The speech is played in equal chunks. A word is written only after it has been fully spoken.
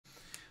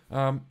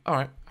All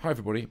right. Hi,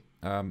 everybody.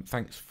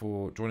 Thanks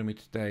for joining me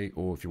today,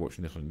 or if you're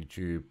watching this on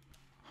YouTube,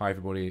 hi,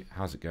 everybody.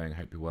 How's it going? I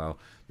hope you're well.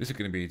 This is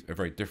going to be a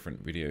very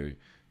different video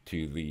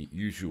to the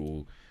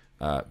usual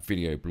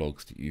video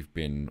blogs that you've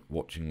been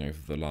watching over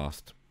the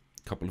last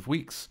couple of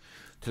weeks.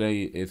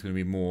 Today is going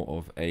to be more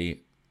of a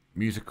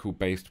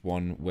musical-based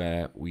one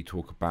where we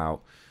talk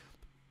about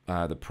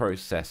the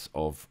process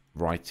of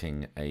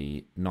writing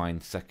a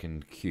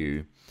 9-second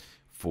cue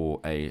for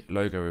a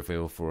logo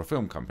reveal for a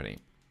film company.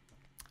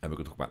 And we're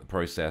going to talk about the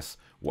process,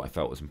 what I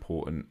felt was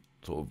important,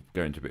 sort of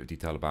go into a bit of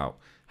detail about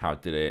how I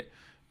did it,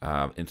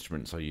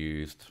 instruments I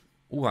used,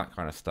 all that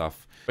kind of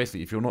stuff.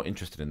 Basically, if you're not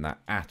interested in that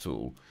at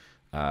all,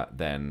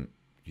 then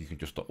you can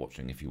just stop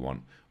watching if you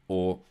want.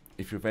 Or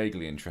if you're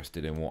vaguely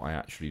interested in what I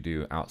actually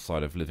do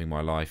outside of living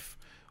my life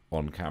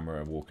on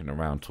camera, walking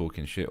around,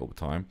 talking shit all the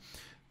time,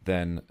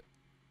 then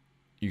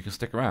you can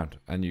stick around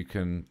and you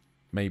can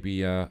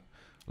maybe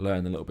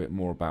learn a little bit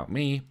more about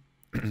me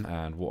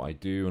and what I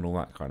do and all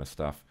that kind of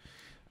stuff.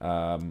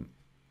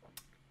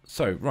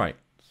 So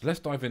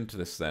let's dive into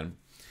this then.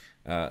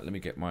 Let me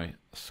get my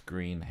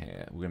screen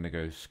here. We're going to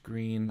go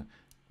screen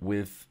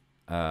with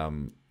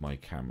my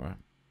camera.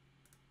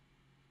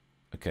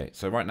 Okay,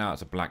 so right now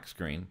it's a black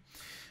screen.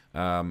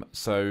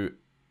 So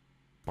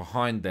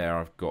behind there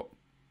I've got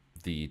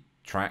the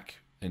track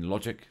in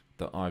Logic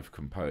that I've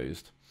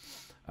composed,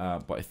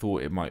 but I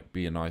thought it might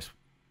be a nice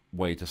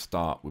way to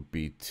start would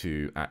be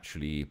to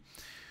actually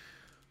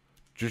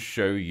just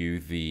show you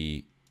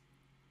the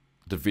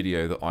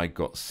video that I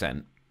got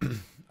sent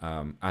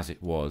as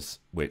it was,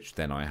 which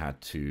then I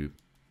had to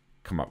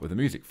come up with the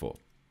music for.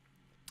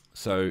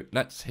 So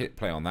let's hit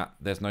play on that.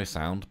 There's no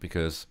sound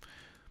because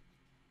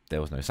there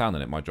was no sound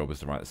in it. My job is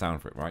to write the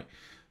sound for it, right?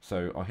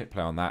 So I'll hit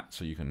play on that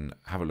so you can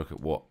have a look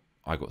at what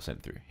I got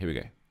sent through. Here we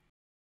go.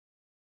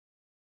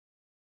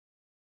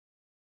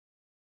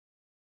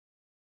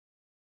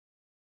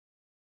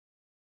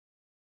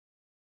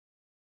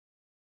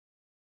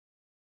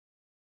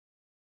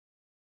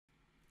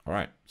 All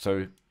right,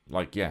 so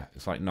yeah,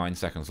 it's like 9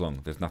 seconds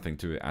long. There's nothing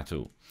to it at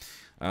all.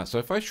 So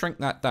if I shrink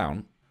that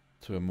down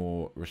to a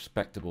more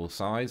respectable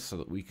size so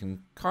that we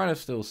can kind of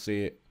still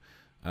see it,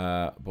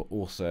 but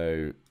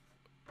also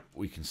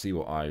we can see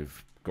what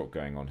I've got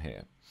going on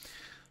here.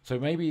 So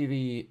maybe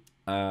the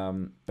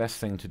best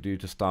thing to do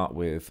to start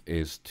with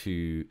is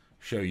to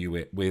show you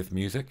it with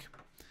music,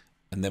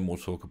 and then we'll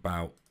talk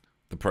about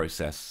the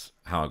process,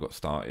 how I got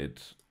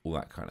started, all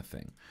that kind of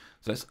thing.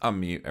 So let's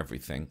unmute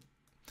everything.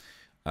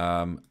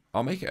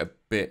 I'll make it a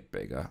bit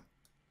bigger.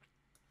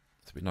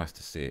 It'd be nice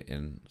to see it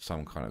in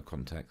some kind of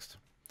context.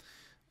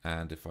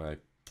 And if I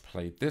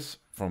play this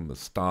from the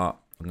start,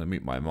 I'm going to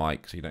mute my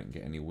mic so you don't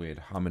get any weird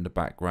hum in the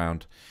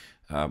background.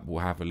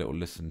 We'll have a little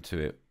listen to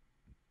it.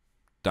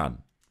 Done,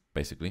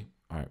 basically.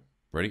 All right,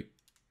 ready?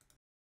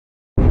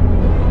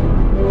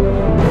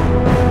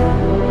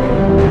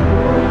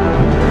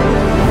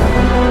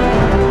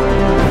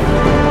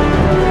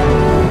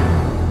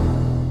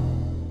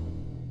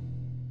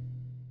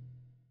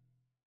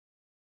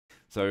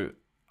 So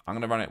I'm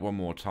going to run it one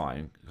more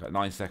time.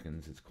 9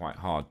 seconds is quite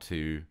hard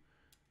to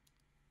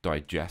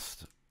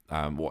digest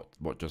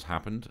what just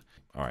happened.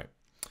 All right,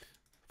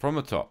 from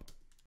the top.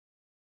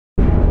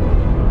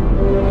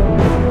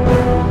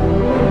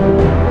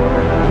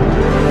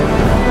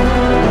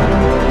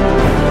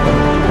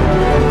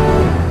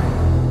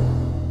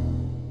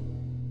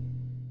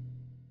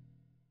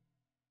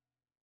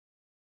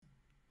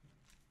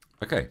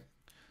 Okay,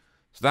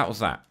 so that was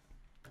that.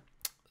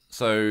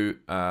 So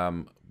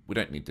we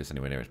don't need this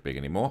anywhere near as big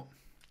anymore.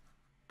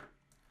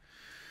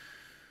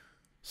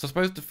 So I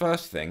suppose the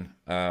first thing,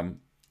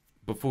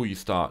 before you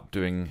start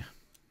doing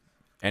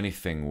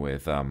anything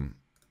with,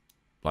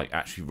 like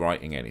actually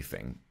writing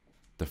anything,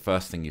 the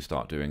first thing you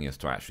start doing is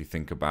to actually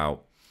think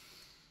about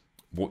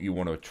what you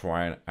want to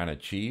try and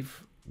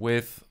achieve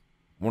with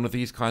one of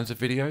these kinds of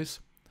videos.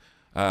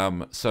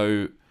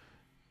 So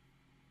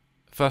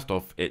first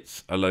off,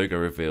 it's a logo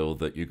reveal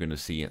that you're going to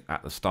see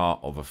at the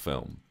start of a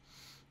film.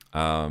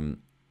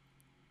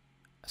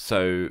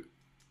 So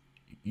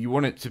you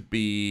want it to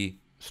be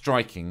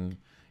striking.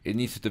 It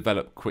needs to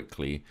develop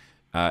quickly.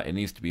 It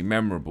needs to be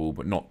memorable,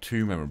 but not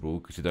too memorable,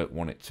 because you don't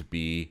want it to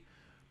be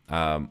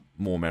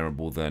more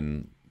memorable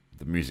than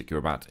the music you're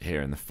about to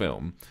hear in the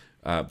film.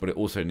 But it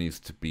also needs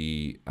to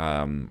be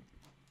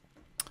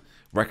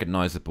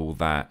recognizable,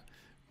 that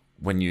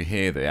when you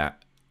hear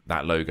that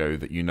logo,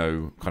 that you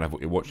know kind of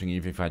what you're watching,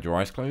 even if you had your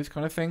eyes closed,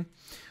 kind of thing.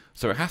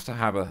 So it has to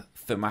have a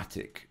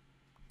thematic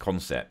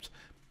concept,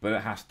 but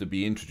it has to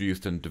be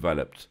introduced and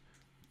developed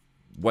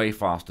way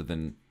faster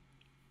than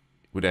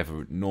would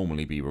ever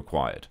normally be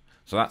required.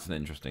 So that's an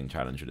interesting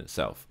challenge in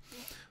itself.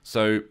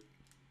 So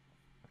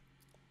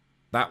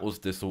that was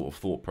the sort of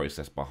thought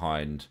process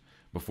behind,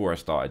 before I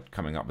started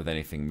coming up with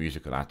anything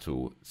musical at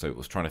all. So it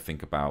was trying to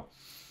think about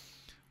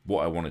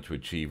what I wanted to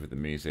achieve with the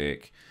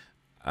music,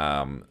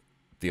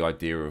 the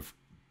idea of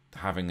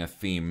having a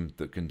theme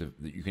that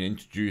you can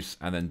introduce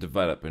and then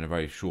develop in a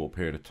very short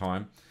period of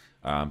time.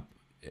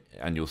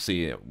 And you'll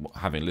see it,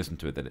 having listened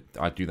to it, that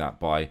I do that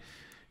by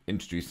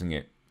introducing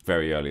it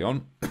very early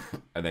on,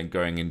 and then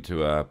going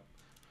into a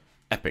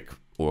epic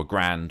or a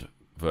grand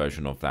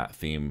version of that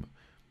theme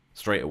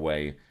straight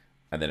away,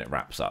 and then it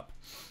wraps up.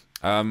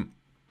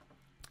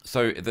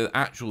 So the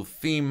actual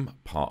theme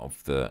part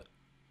of the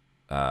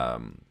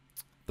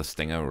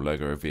stinger or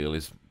logo reveal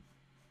is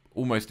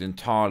almost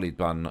entirely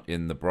done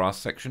in the brass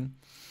section,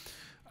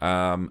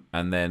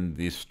 and then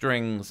the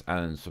strings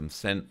and some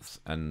synths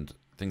and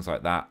things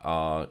like that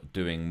are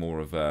doing more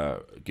of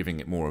a, giving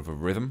it more of a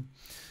rhythm.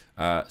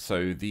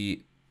 So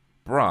the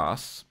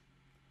brass,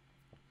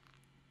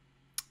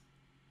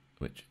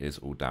 which is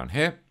all down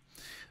here,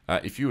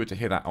 if you were to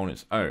hear that on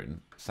its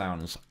own,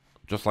 sounds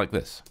just like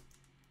this.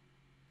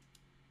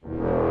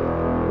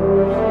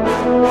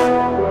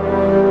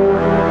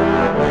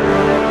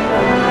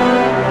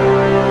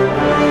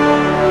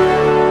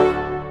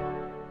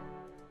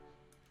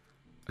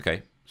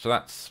 Okay, so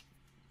that's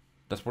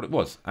what it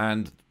was.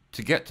 And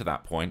to get to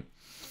that point,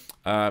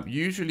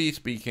 usually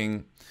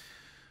speaking,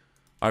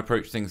 I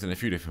approach things in a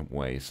few different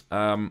ways.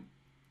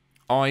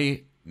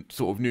 I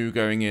sort of knew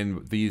going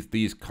in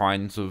these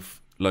kinds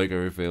of logo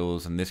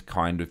reveals and this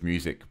kind of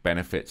music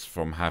benefits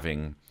from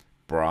having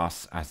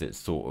brass as its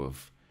sort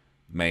of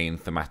main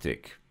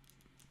thematic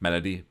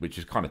melody, which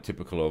is kind of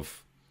typical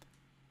of,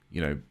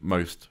 you know,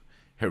 most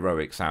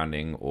heroic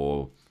sounding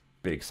or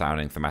big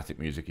sounding thematic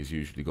music is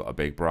usually got a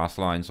big brass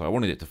line. So I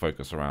wanted it to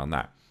focus around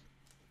that.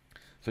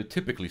 So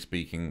typically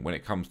speaking, when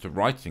it comes to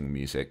writing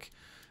music,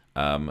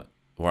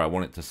 where I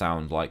want it to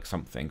sound like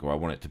something, or I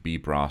want it to be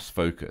brass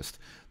focused,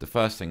 the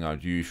first thing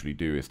I'd usually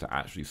do is to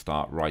actually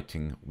start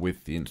writing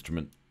with the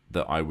instrument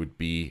that I would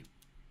be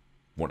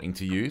wanting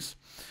to use.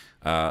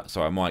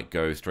 So I might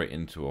go straight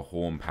into a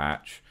horn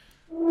patch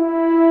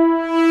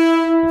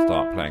and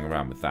start playing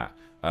around with that.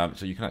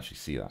 So you can actually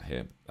see that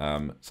here.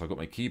 So I've got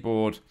my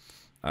keyboard,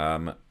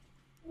 and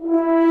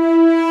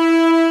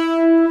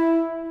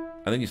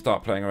then you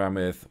start playing around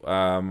with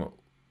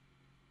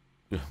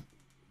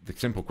the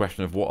simple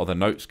question of what are the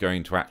notes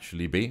going to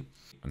actually be,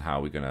 and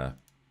how we're gonna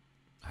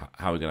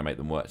make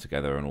them work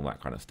together, and all that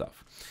kind of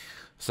stuff.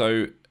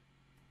 So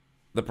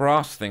the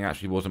brass thing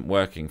actually wasn't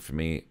working for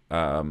me.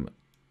 I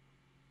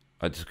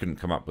just couldn't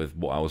come up with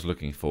what I was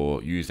looking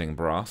for using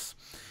brass.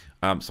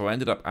 So I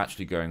ended up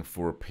actually going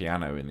for a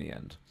piano in the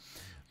end.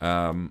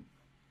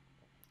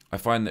 I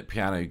find that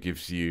piano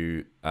gives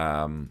you,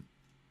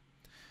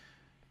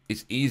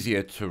 it's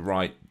easier to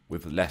write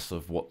with less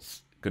of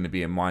what's going to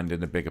be in mind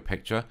in the bigger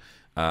picture.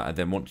 And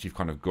then once you've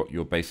kind of got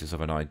your basis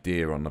of an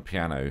idea on the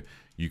piano,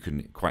 you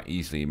can quite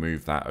easily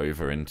move that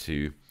over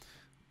into,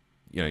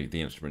 you know,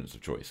 the instruments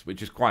of choice,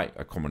 which is quite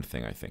a common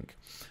thing, I think.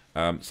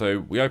 So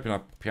we open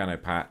up a piano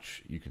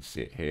patch. You can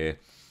see it here.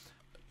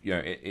 You know,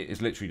 it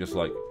is literally just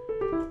like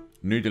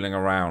noodling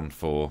around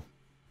for,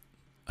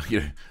 you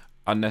know,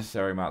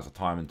 unnecessary amounts of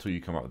time until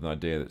you come up with an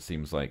idea that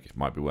seems like it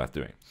might be worth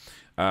doing.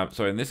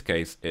 So in this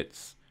case,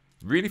 it's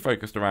really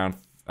focused around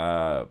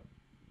sort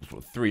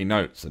of 3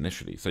 notes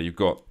initially. So you've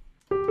got,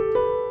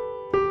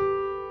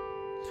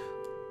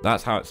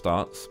 that's how it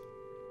starts,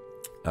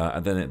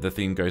 and then the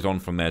theme goes on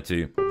from there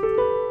to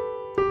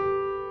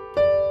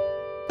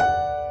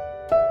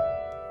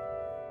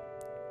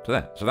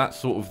there. So that's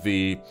sort of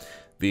the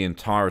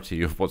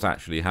entirety of what's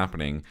actually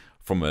happening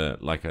from a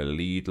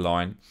lead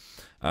line.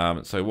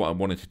 So what I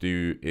wanted to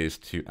do is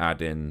to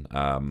add in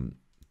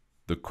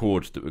the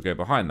chords that would go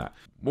behind that.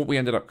 What I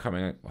ended up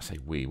coming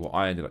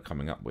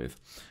up with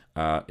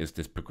is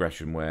this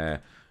progression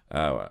where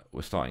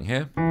we're starting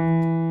here.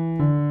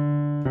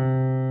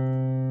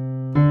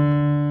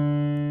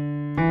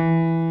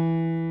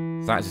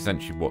 So that's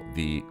essentially what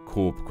the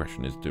chord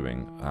progression is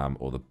doing,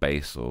 or the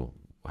bass, or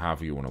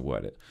however you want to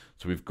word it.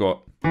 So we've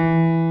got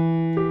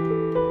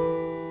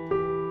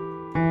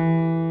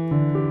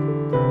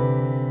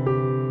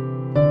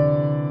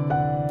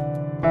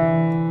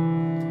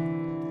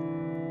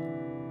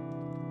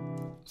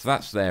so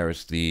that's there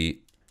as the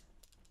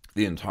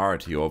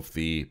entirety of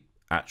the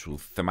actual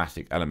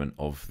thematic element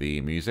of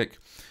the music,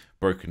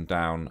 broken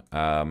down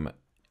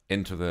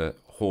into the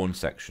horn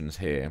sections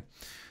here.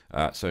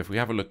 So if we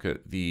have a look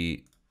at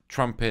the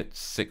trumpet,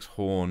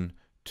 6-horn,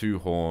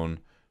 2-horn,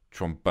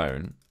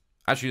 trombone.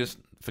 Actually, just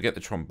forget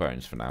the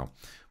trombones for now.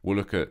 We'll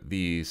look at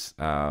these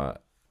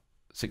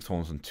 6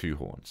 horns and 2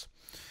 horns.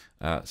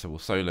 So we'll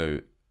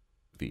solo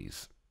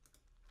these.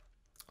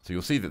 So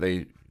you'll see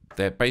that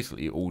they're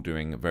basically all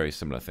doing very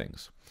similar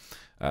things.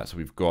 So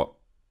we've got,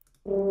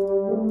 they're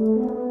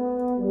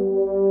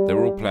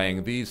all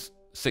playing, these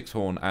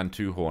 6-horn and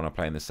 2-horn are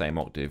playing the same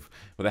octave,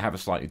 but they have a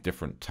slightly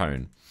different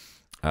tone.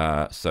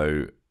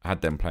 So I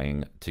had them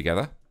playing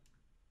together.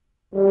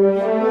 You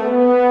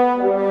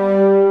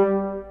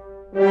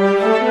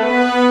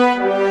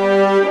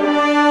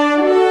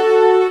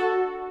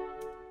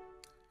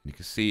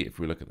can see if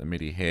we look at the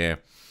MIDI here,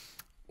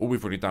 all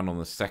we've already done on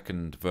the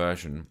second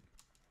version,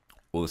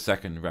 or the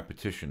second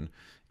repetition,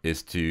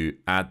 is to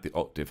add the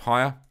octave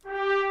higher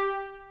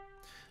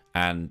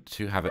and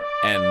to have it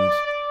end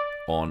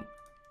on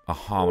a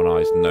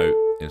harmonized note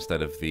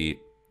instead of the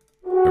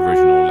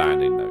original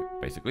landing note.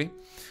 basically.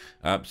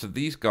 So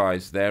these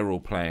guys, they're all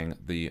playing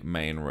the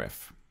main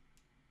riff.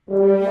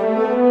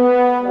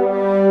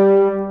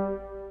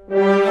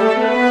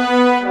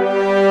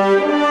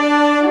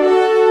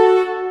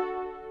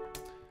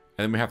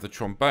 And then we have the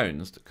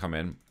trombones that come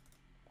in,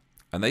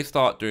 and they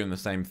start doing the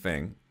same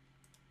thing.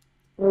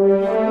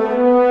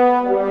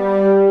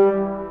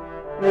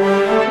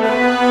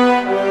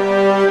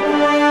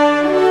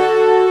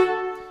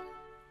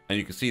 And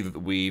you can see that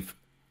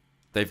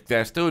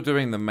they're still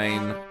doing the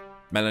main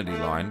melody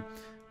line,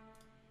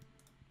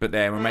 but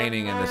they're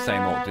remaining in the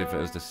same octave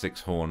as the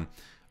 6th horn.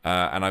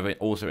 And I've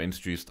also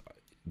introduced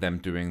them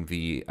doing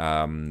the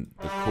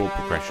chord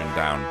progression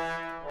down,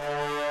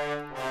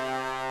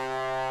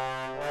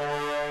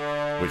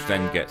 which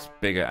then gets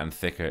bigger and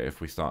thicker if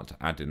we start to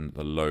add in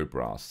the low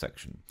brass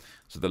section.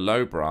 So the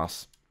low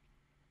brass,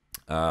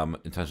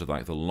 in terms of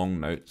like the long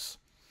notes,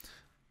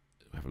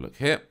 have a look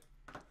here.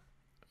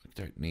 We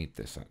don't need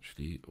this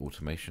actually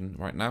automation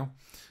right now,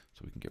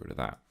 so we can get rid of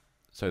that.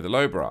 So the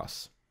low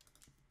brass.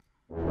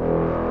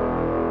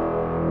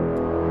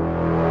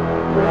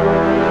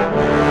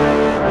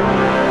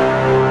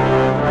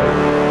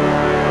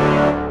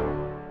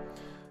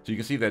 So you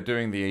can see they're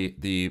doing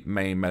the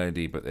main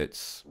melody, but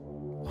it's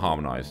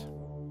harmonized.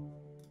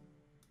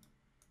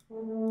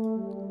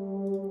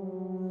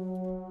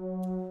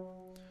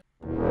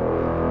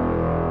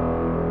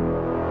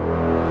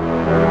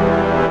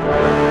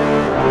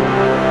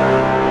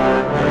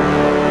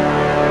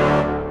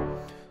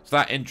 So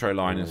that intro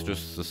line is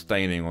just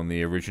sustaining on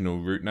the original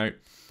root note,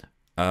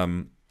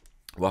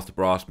 whilst the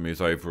brass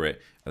moves over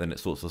it, and then it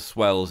sort of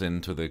swells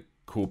into the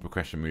chord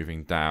progression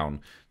moving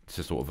down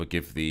to sort of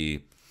give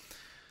the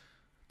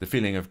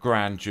feeling of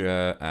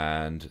grandeur,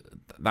 and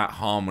that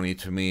harmony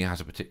to me has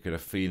a particular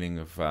feeling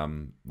of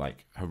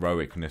like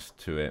heroicness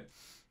to it,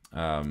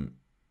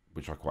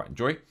 which I quite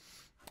enjoy.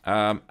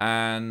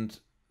 And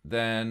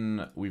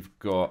then we've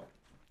got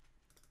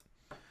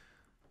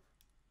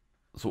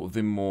sort of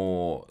the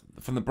more,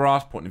 from the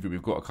brass point of view,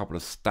 we've got a couple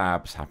of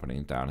stabs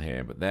happening down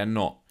here, but they're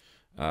not,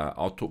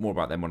 I'll talk more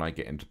about them when I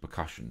get into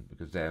percussion,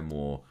 because they're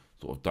more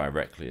sort of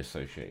directly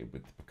associated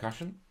with the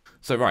percussion.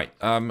 So right,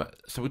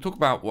 so we'll talk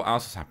about what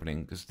else is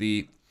happening, because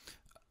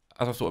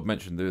as I sort of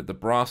mentioned, the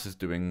brass is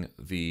doing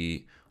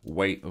the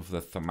weight of the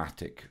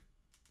thematic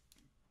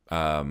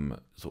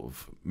sort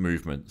of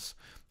movements,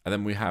 and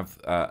then we have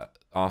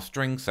our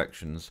string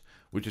sections,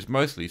 which is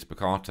mostly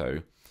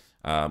spiccato,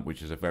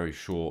 which is a very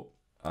short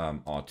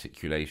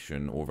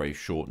articulation or very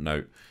short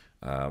note,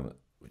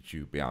 which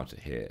you'll be able to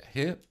hear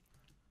here.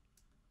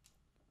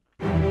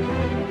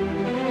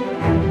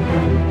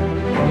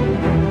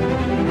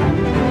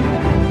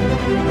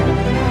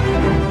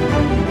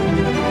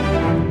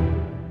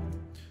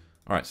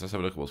 All right, so let's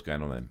have a look at what's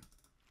going on then.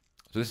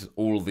 So this is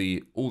all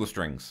the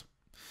strings.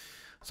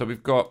 So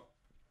we've got,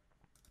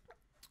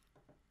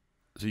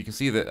 so you can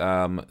see that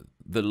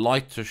the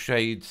lighter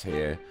shades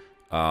here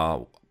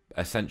are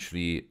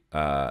essentially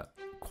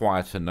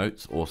quieter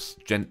notes, or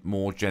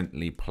more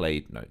gently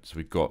played notes.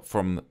 We've got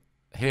from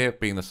here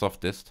being the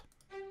softest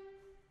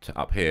to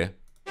up here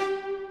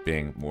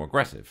being more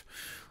aggressive.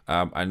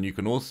 And you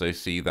can also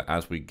see that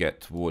as we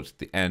get towards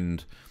the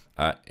end,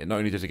 not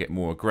only does it get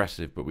more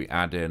aggressive, but we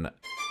add in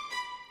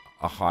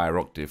a higher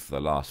octave for the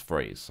last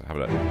phrase. So have a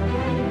look.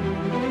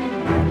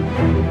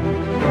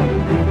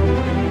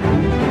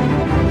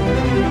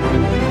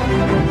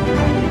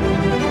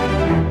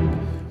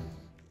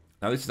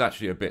 Now this is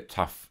actually a bit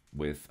tough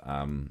with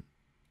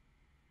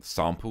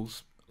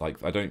samples.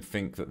 Like, I don't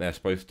think that they're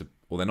supposed to,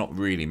 or they're not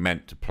really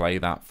meant to play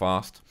that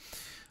fast.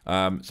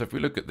 So if we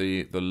look at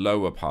the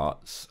lower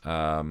parts,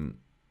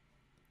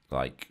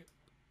 like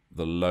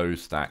the low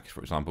stacks,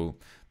 for example,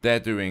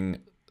 they're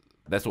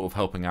sort of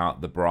helping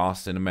out the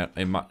brass in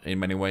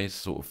many ways,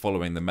 sort of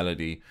following the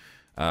melody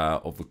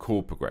of the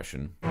chord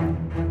progression.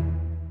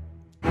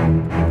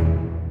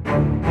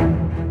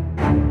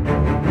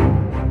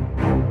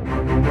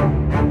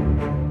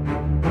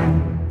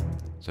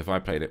 So if I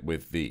played it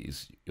with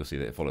these, you'll see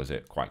that it follows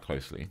it quite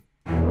closely.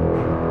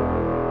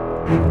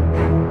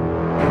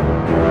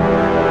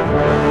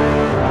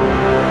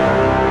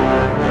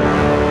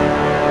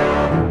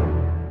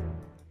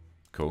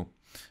 Cool.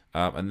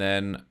 And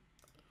then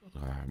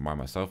I remind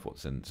myself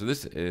what's in. So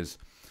this is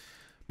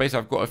basically,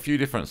 I've got a few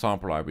different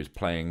sample libraries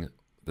playing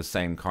the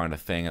same kind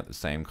of thing at the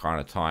same kind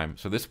of time.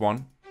 So this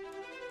one,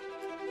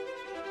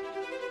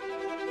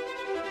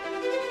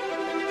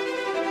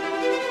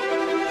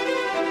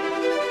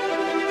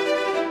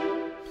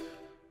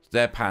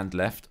 they're panned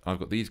left. I've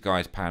got these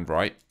guys panned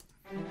right,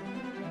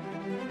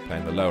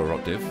 playing the lower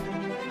octave.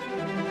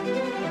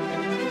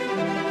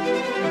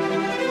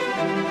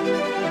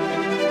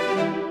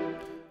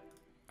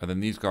 And then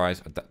these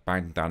guys are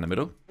banged down the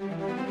middle.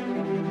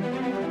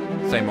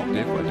 Same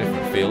octave, but a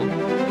different feel.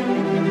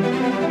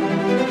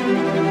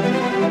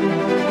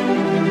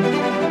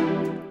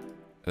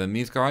 And then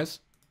these guys,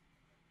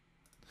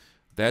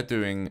 they're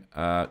doing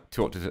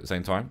 2 octaves at the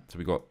same time. So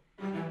we've got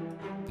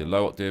the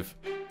low octave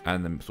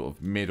and the sort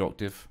of mid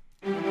octave.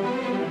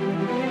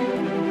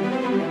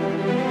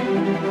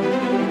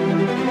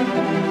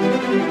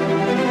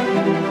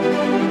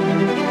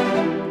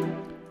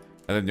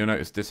 And then you'll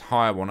notice this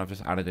higher one I've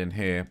just added in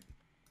here.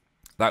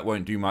 That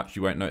won't do much.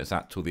 You won't notice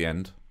that till the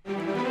end.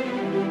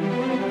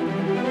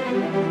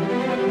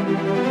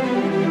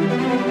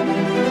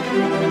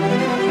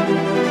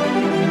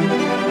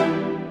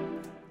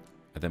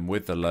 And then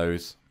with the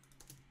lows.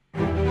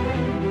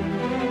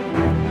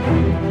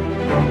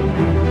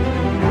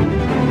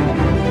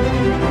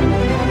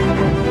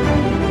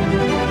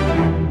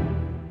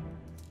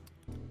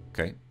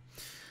 Okay.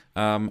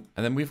 And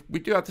then we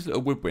do have this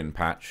little woodwind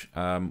patch,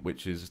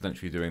 which is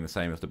essentially doing the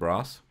same as the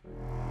brass.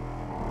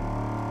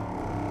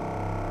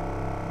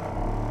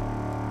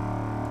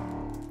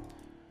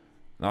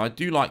 Now I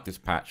do like this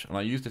patch, and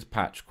I use this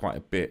patch quite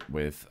a bit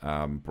with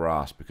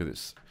brass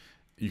because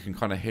you can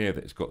kind of hear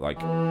that it's got like,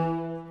 if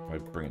I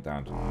bring it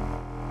down,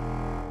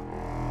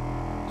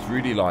 it's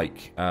really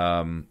like,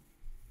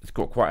 it's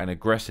got quite an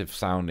aggressive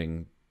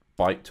sounding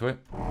bite to it.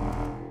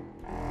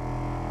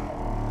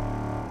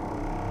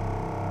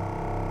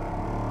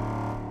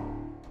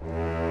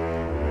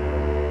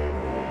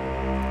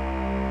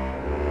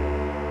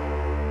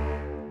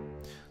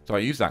 So I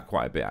use that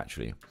quite a bit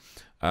actually.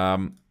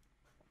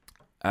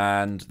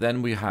 And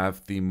then we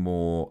have the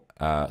more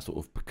sort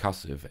of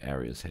percussive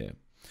areas here.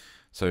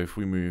 So if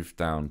we move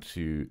down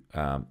to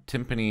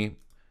timpani,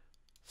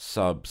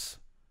 subs,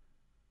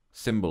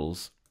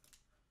 cymbals,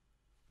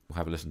 we'll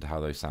have a listen to how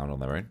those sound on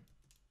their own.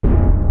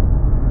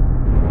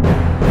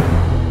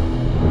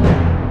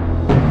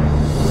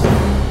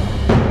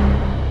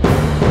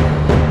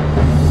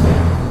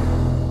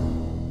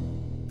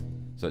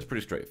 So it's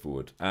pretty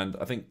straightforward. And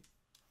I think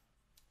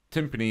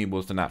timpani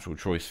was the natural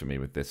choice for me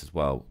with this as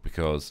well,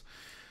 because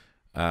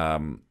I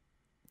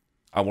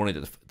wanted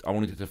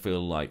it to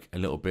feel like a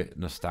little bit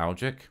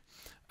nostalgic.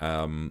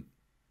 I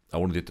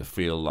wanted it to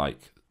feel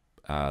like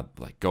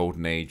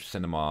golden age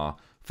cinema,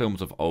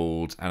 films of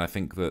old, and I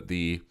think that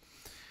the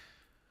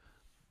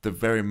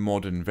very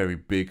modern, very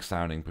big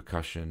sounding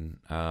percussion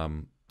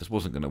just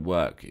wasn't going to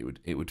work.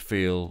 It wouldn't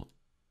feel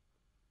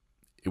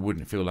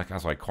like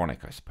as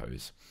iconic, I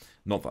suppose.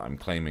 Not that I'm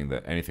claiming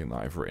that anything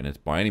that I've written is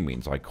by any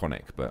means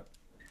iconic, but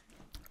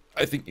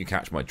I think you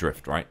catch my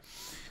drift, right?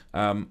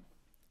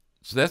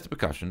 So there's the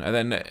percussion, and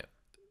then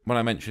when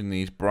I mentioned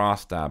these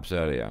brass stabs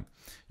earlier,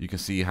 you can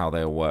see how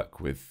they'll work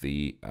with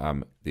the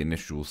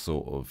initial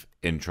sort of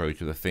intro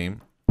to the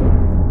theme.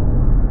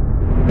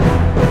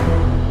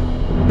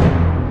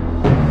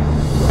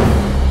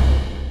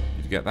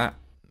 Did you get that?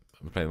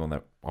 I'll play them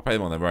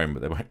on their own,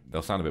 but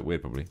they'll sound a bit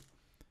weird probably.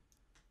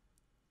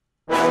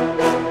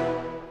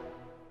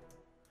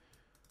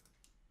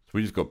 So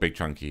we just got big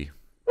chunky.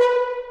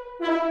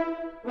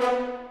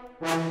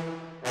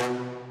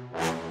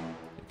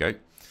 Okay,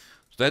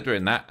 so they're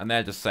doing that, and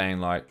they're just saying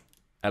like,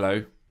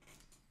 "Hello,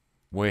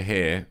 we're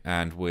here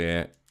and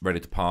we're ready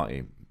to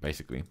party,"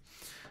 basically.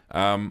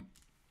 And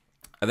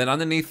then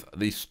underneath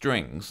these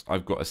strings,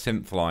 I've got a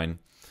synth line,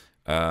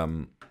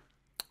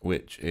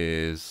 which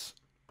is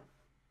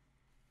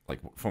like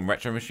from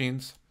Retro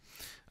Machines.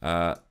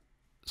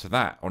 So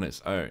that on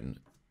its own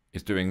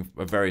is doing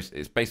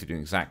it's basically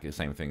doing exactly the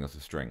same thing as the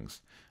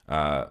strings,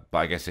 but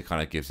I guess it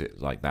kind of gives it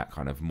like that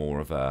kind of more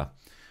of a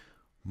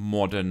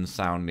modern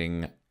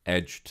sounding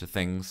edge to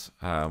things,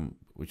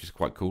 which is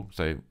quite cool.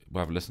 So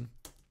we'll have a listen.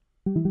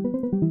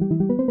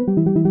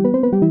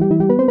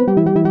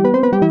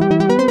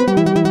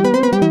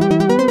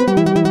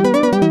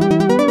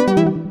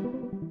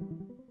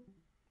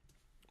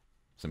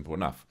 Simple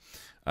enough.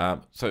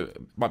 So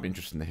it might be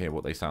interesting to hear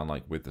what they sound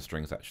like with the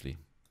strings actually.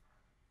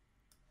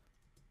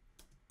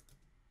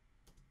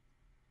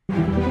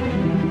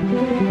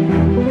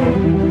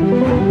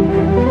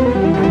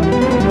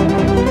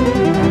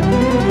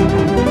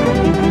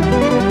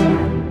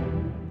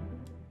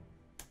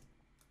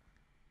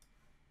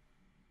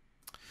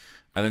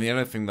 And then the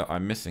other thing that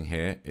I'm missing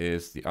here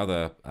is the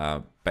other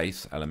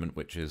bass element,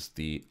 which is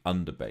the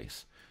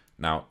underbass.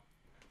 Now,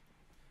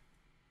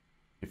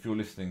 if you're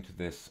listening to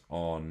this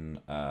on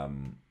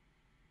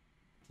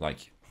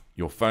like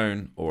your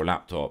phone or a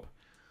laptop,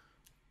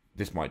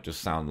 this might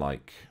just sound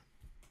like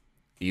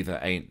either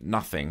ain't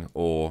nothing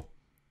or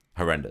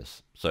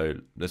horrendous. So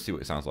let's see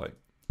what it sounds like.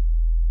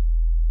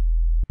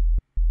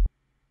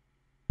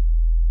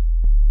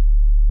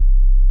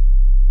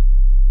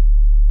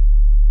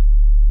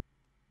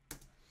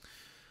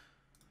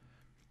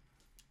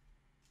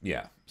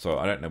 Yeah, so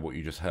I don't know what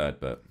you just heard,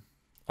 but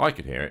I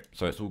could hear it,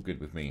 so it's all good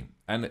with me.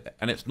 And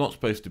it's not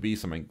supposed to be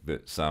something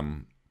that's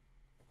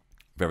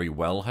very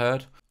well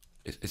heard.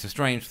 It's a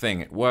strange thing.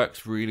 It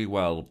works really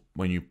well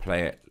when you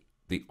play it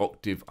the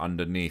octave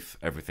underneath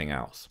everything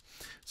else.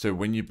 So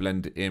when you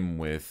blend it in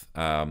with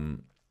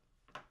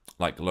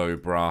like low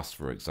brass,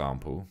 for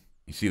example,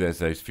 you see there's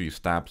those few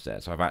stabs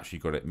there. So I've actually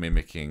got it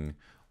mimicking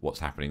what's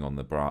happening on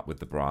the with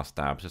the brass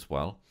stabs as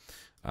well.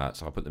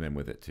 So I'll put them in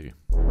with it too.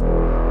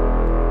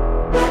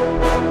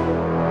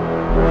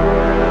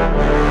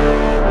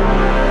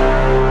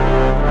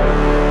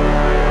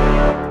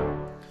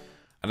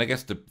 And And I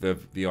guess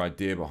the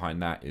idea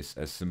behind that is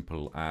as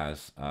simple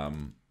as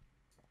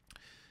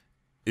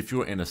if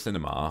you're in a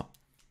cinema,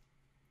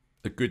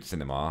 a good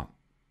cinema,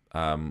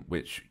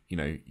 which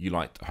you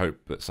like to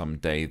hope that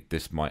someday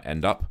this might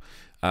end up,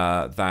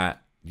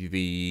 that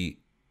they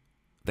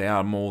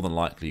are more than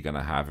likely going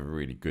to have a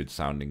really good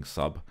sounding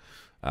sub,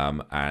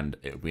 and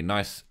it would be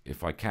nice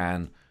if I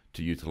can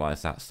to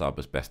utilize that sub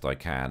as best I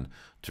can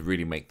to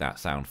really make that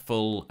sound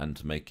full and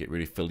to make it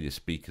really fill your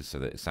speakers so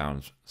that it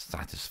sounds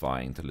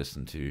satisfying to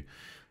listen to.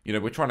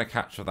 We're trying to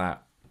capture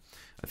that.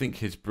 I think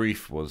his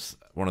brief was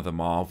one of the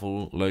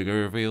Marvel logo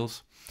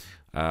reveals.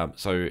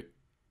 So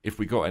if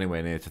we got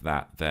anywhere near to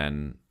that,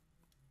 then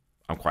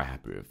I'm quite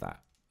happy with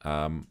that.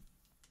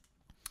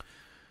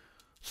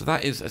 So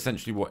that is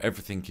essentially what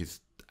everything is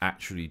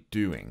actually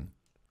doing.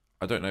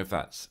 I don't know if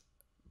that's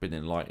been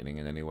enlightening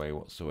in any way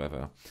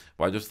whatsoever,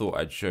 but I just thought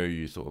I'd show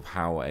you sort of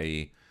how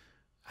a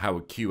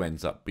cue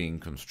ends up being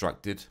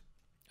constructed.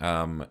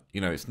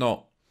 It's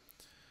not,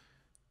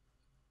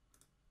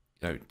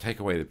 take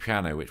away the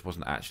piano, which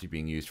wasn't actually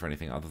being used for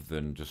anything other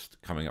than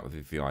just coming up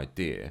with the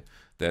idea.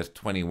 There's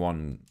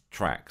 21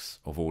 tracks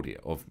of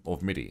audio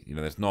of MIDI.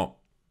 There's not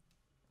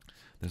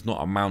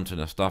a mountain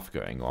of stuff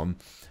going on,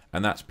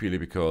 and that's purely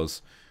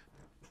because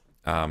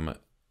I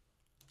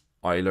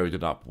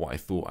loaded up what I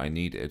thought I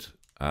needed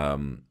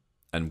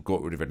and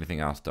got rid of anything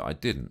else that I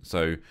didn't.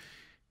 So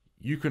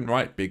you can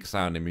write big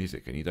sounding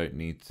music and you don't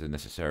need to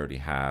necessarily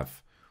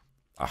have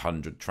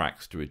 100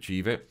 tracks to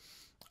achieve it.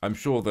 I'm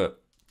sure that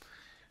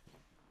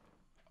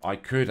I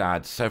could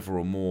add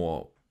several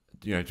more,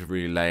 to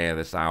really layer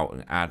this out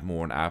and add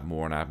more and add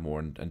more and add more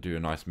and do a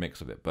nice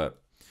mix of it.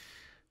 But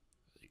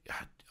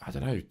I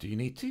don't know, do you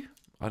need to?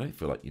 I don't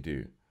feel like you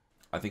do.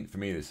 I think for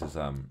me this is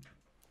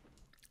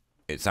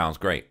it sounds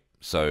great.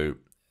 So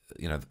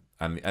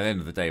and at the end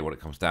of the day, what it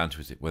comes down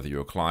to is whether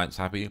your client's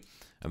happy,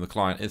 and the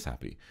client is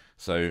happy.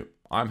 So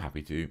I'm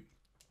happy too.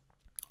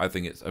 I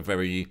think it's a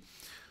very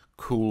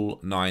cool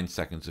 9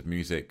 seconds of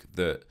music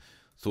that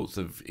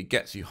it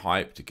gets you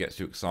hyped, it gets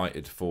you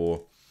excited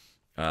for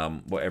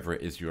whatever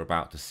it is you're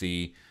about to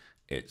see.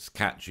 It's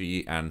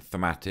catchy and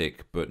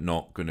thematic, but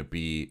not going to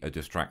be a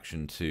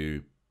distraction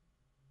to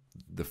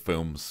the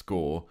film's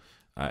score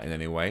in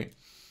any way.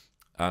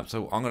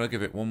 So I'm going to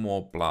give it one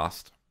more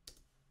blast.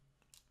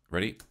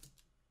 Ready?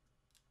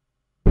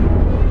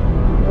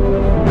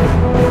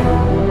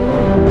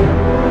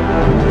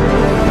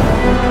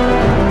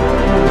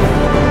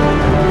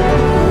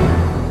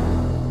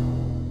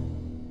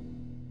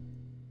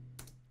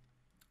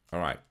 All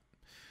right.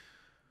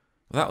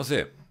 Well, that was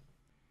it.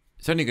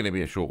 It's only going to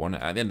be a short one.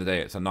 At the end of the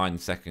day, it's a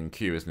 9-second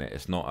cue, isn't it?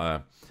 It's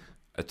not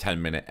a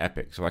 10-minute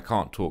epic, so I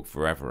can't talk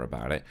forever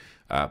about it.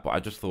 But I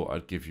just thought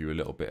I'd give you a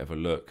little bit of a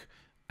look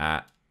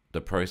at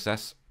the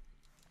process.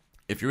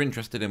 If you're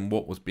interested in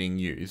what was being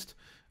used,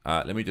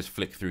 let me just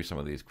flick through some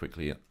of these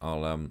quickly.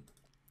 I'll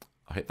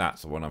hit that,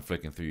 so when I'm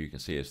flicking through, you can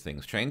see as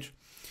things change.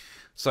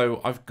 So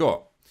I've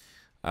got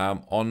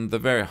on the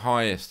very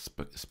highest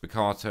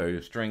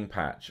spiccato string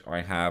patch,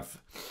 I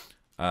have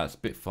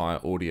Spitfire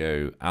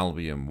Audio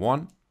Albion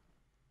 1.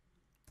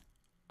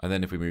 And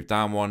then if we move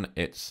down one,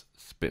 it's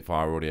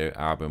Spitfire Audio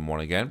Albion 1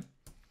 again.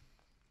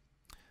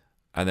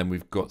 And then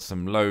we've got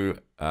some low,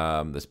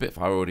 the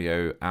Spitfire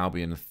Audio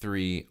Albion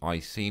 3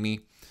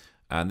 Iceni.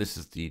 And this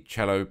is the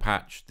cello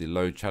patch, the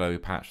low cello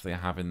patch they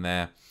have in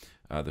there.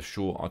 The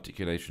short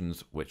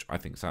articulations, which I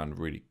think sound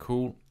really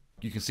cool.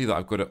 You can see that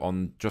I've got it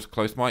on just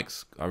close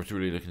mics. I was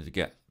really looking to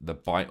get the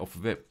bite off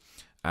of it.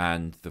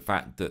 And the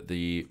fact that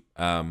the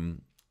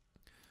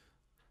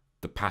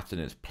pattern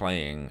it's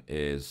playing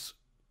is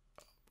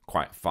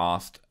quite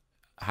fast.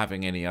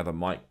 Having any other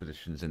mic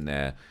positions in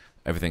there,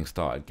 everything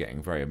started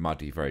getting very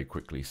muddy very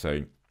quickly.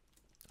 So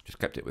just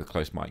kept it with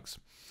close mics.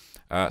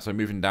 So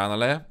moving down the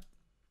layer.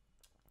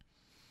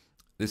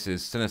 This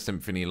is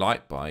CiineSymphony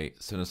Lite by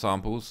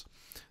CiineSamples.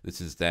 This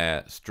is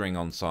their string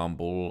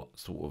ensemble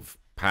sort of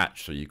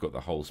patch. So you've got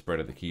the whole spread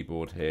of the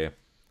keyboard here.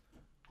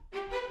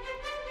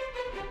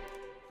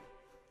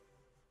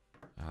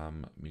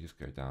 Let me just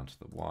go down to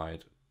the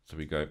wide. So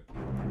we go.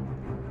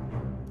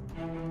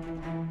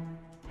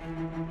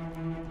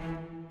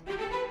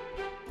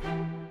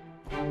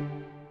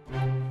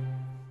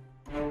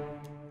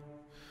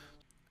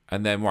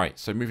 And then, right,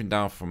 so moving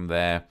down from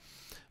there,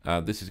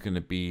 this is going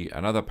to be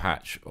another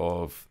patch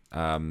of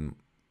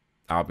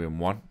Albion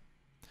 1.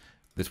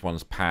 This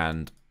one's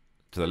panned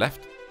to the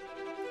left,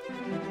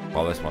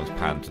 while this one's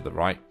panned to the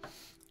right.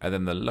 And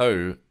then the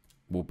low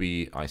will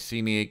be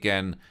Iceni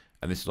again,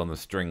 and this is on the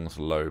strings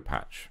low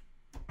patch.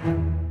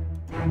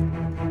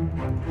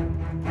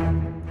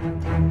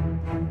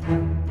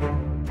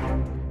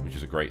 Which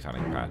is a great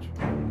sounding patch.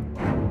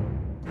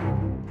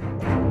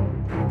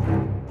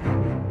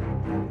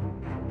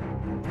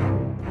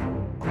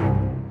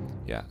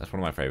 Yeah, that's one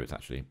of my favorites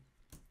actually.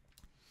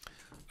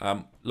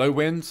 Low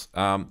winds,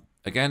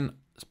 again,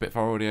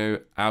 Spitfire Audio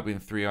Albion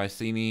 3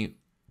 Iceni,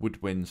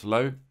 woodwinds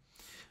low.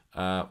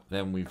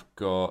 Then we've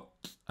got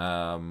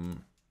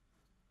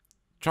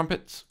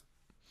trumpets,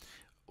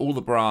 All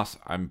the brass,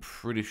 I'm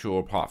pretty sure,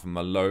 apart from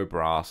the low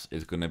brass,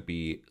 is going to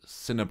be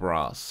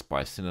CiineBrass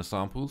by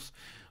CiineSamples.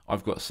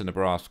 I've got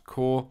CiineBrass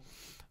Core.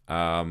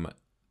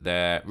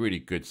 They're really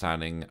good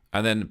sounding.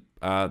 And then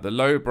the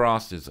low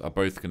brasses are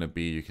both going to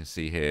be, you can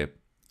see here.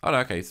 Oh, no,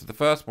 okay, so the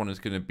first one is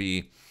going to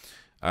be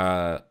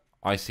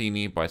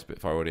CiineSamples by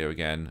Spitfire Audio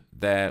again.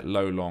 Their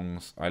low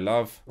longs I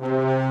love.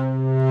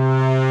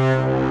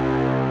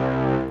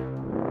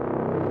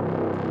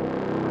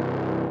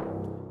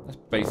 That's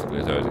basically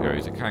as low as it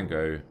goes. It can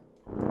go,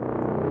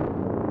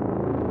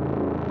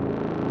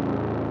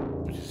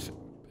 which is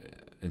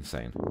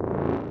insane.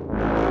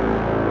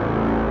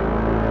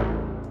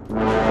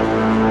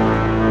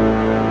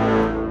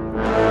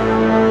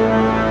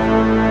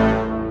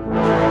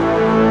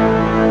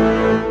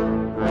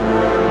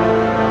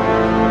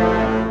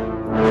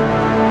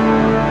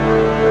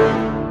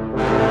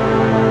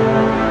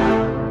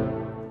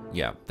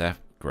 Yeah, they're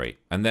great.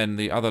 And then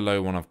the other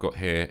low one I've got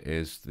here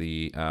is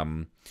the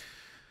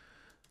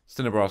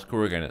CiineBrass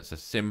Core again. It's a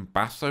sim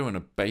basso and a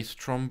bass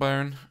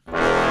trombone.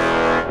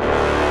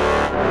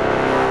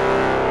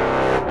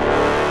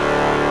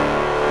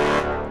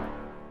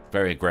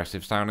 Very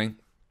aggressive sounding,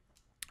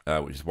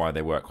 which is why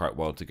they work quite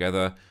well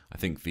together. I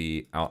think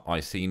the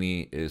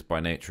CiineSamples is by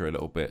nature a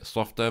little bit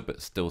softer,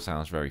 but still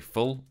sounds very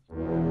full.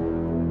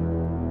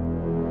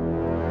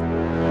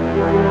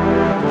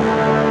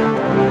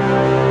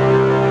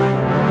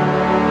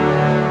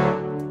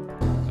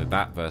 So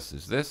that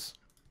versus this.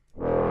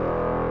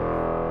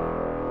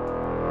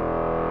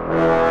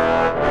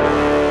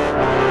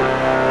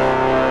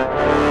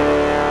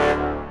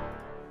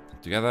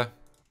 Together.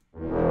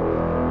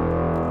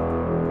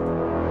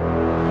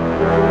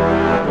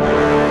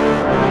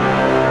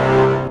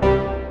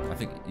 I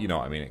think, you know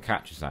what I mean, it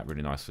catches that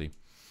really nicely.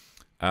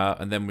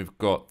 And then we've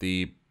got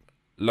the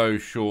low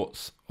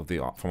shorts of the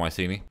from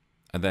CiineSamples,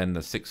 and then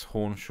the 6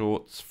 horn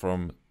shorts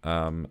from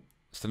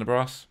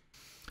CiineBrass.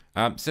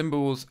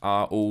 Cymbals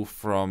are all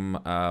from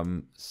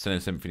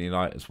CineSymphony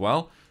Lite as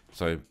well.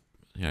 So,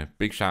 you know,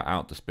 big shout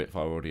out to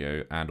Spitfire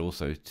Audio and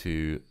also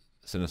to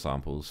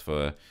CineSamples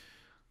for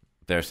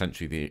they're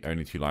essentially the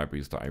only 2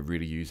 libraries that I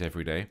really use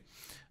every day.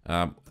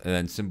 And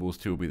then cymbals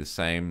too will be the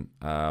same.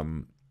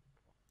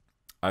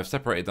 I've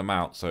separated them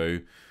out. So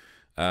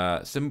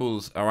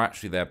cymbals are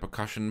actually their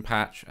percussion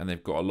patch, and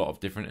they've got a lot of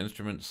different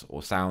instruments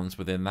or sounds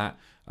within that,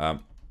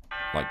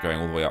 like going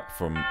all the way up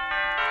from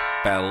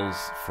bells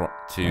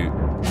to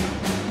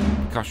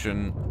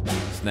percussion,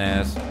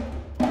 snares.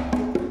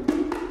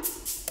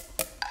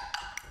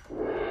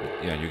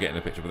 Yeah, you're getting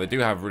a picture, but they do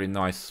have really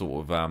nice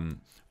sort of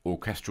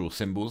orchestral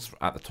cymbals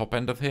at the top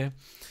end of here,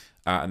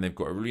 and they've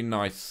got a really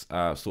nice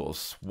sort of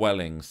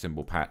swelling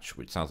cymbal patch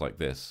which sounds like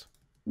this.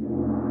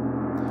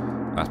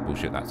 That's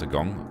bullshit, that's a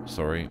gong,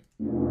 sorry.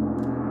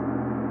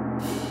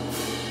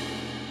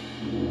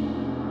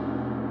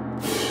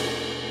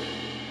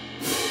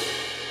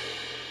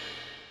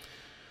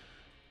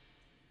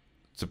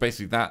 So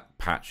basically that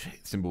patch,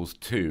 cymbals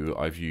 2,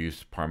 I've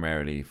used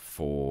primarily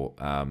for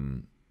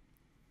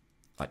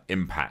like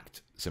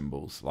impact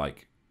cymbals,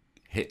 like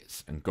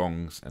hits and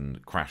gongs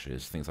and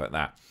crashes, things like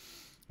that.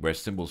 Whereas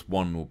cymbals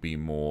 1 will be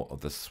more of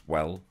the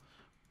swell,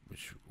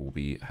 which will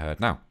be heard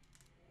now.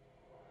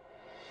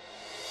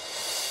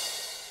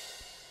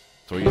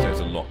 So I use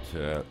those a lot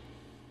to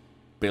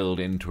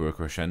build into a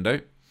crescendo.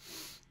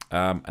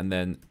 And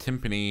then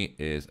timpani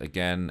is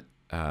again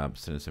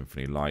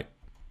CineSymphony Lite.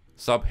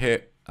 Sub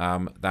hit,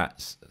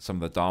 that's some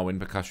of the Darwin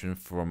percussion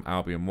from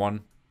Albion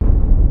 1.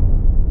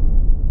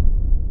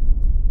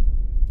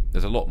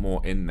 There's a lot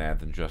more in there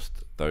than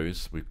just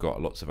those. We've got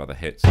lots of other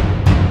hits. So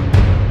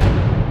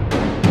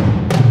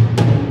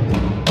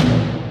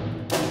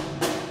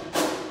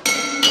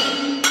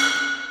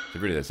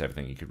really there's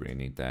everything you could really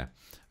need there.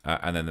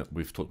 And then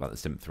we've talked about the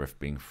synth riff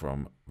being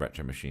from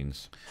Retro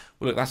Machines.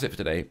 Well, look, that's it for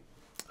today.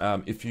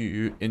 If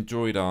you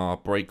enjoyed our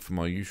break from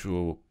our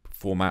usual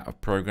format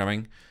of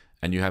programming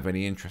and you have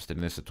any interest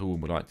in this at all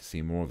and would like to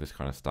see more of this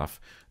kind of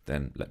stuff,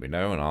 then let me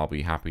know and I'll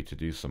be happy to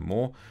do some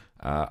more.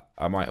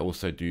 I might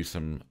also do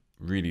some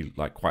really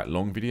like quite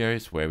long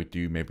videos where we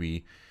do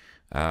maybe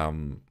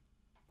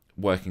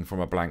working from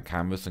a blank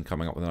canvas and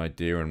coming up with an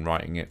idea and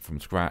writing it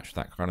from scratch,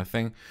 that kind of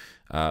thing.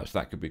 So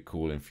that could be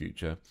cool in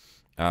future.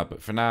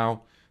 But for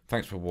now,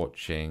 thanks for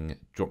watching.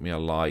 Drop me a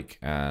like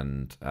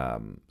and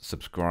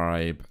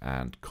subscribe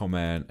and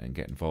comment and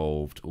get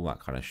involved, all that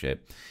kind of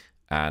shit.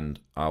 And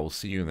I will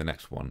see you in the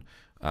next one.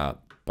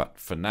 But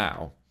for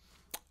now,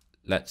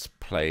 let's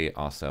play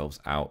ourselves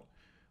out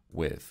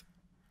with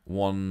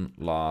one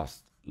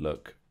last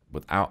look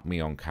without me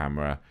on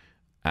camera,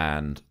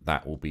 and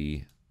that will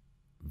be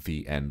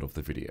the end of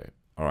the video.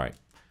 All right.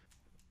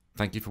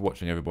 Thank you for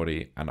watching,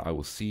 everybody, and I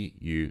will see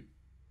you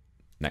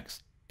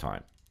next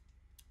time.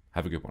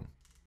 Have a good one.